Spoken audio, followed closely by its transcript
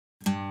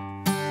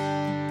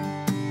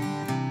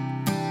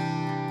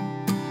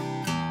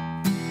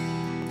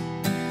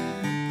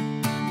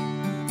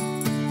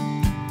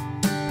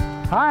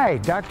Hi,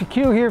 Dr.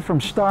 Q here from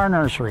Star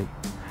Nursery.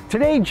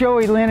 Today,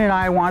 Joey Lynn and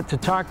I want to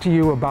talk to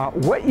you about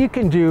what you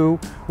can do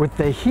with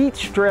the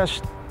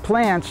heat-stressed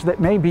plants that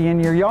may be in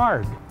your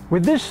yard.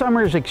 With this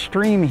summer's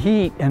extreme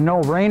heat and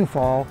no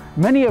rainfall,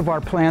 many of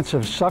our plants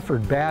have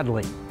suffered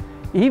badly.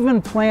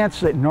 Even plants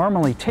that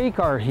normally take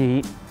our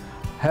heat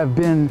have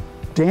been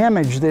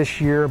damaged this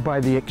year by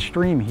the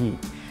extreme heat.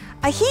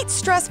 A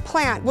heat-stressed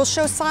plant will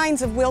show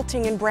signs of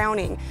wilting and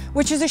browning,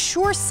 which is a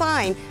sure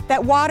sign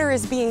that water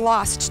is being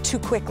lost too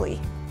quickly.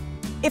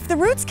 If the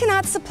roots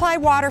cannot supply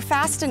water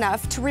fast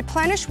enough to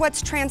replenish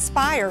what's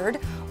transpired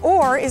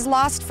or is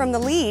lost from the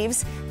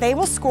leaves, they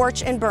will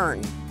scorch and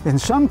burn. In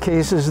some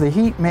cases, the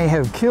heat may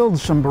have killed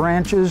some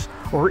branches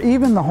or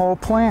even the whole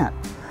plant.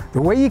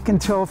 The way you can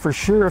tell for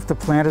sure if the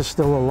plant is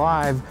still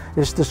alive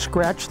is to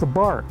scratch the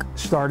bark,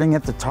 starting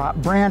at the top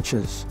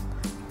branches.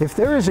 If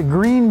there is a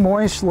green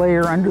moist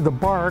layer under the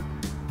bark,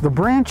 the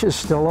branch is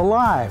still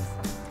alive.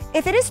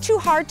 If it is too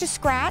hard to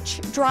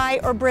scratch, dry,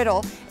 or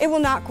brittle, it will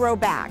not grow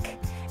back.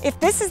 If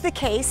this is the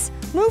case,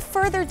 move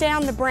further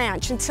down the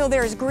branch until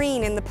there is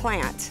green in the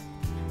plant.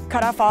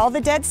 Cut off all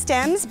the dead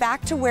stems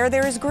back to where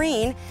there is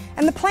green,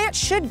 and the plant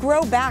should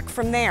grow back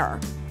from there.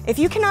 If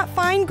you cannot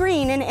find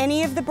green in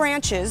any of the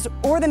branches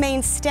or the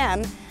main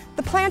stem,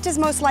 the plant is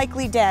most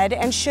likely dead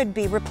and should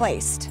be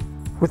replaced.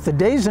 With the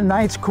days and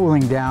nights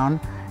cooling down,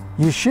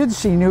 you should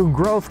see new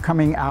growth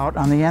coming out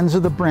on the ends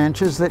of the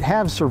branches that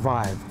have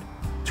survived.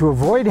 To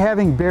avoid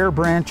having bare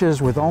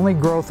branches with only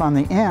growth on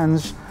the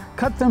ends,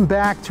 cut them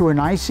back to a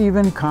nice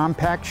even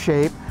compact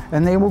shape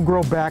and they will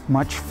grow back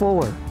much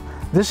fuller.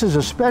 This is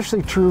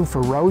especially true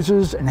for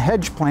roses and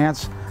hedge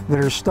plants that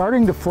are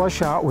starting to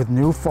flush out with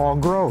new fall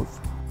growth.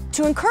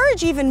 To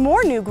encourage even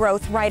more new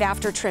growth right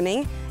after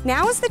trimming,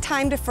 now is the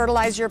time to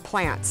fertilize your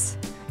plants.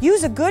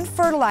 Use a good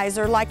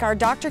fertilizer like our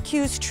Dr.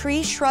 Q's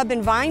tree, shrub,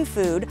 and vine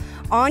food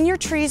on your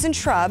trees and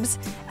shrubs,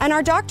 and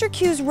our Dr.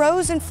 Q's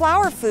rose and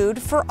flower food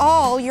for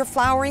all your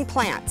flowering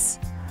plants.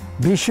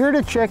 Be sure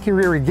to check your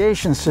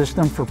irrigation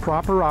system for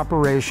proper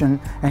operation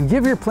and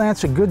give your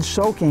plants a good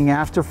soaking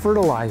after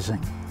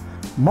fertilizing.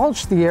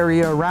 Mulch the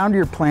area around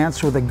your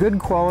plants with a good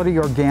quality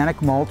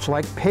organic mulch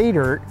like pay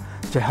dirt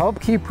to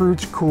help keep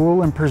roots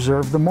cool and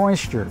preserve the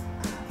moisture.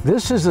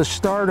 This is the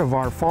start of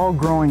our fall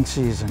growing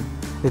season.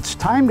 It's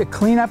time to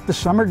clean up the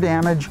summer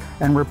damage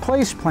and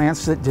replace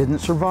plants that didn't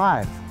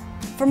survive.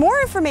 For more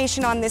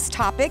information on this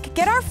topic,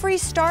 get our free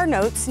Star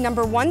Notes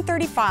number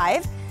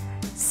 135,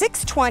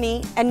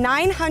 620, and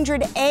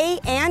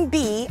 900A and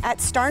B at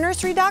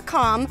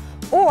starnursery.com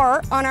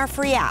or on our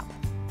free app.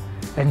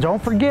 And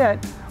don't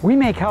forget, we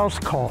make house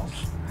calls.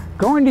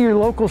 Go into your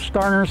local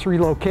Star Nursery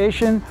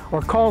location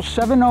or call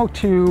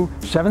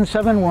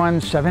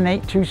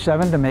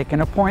 702-771-7827 to make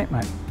an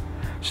appointment.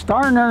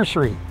 Star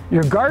Nursery,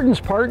 your garden's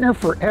partner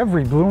for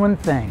every blooming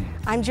thing.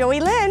 I'm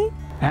Joey Lynn.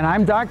 And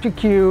I'm Dr.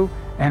 Q,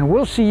 and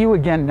we'll see you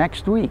again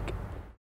next week.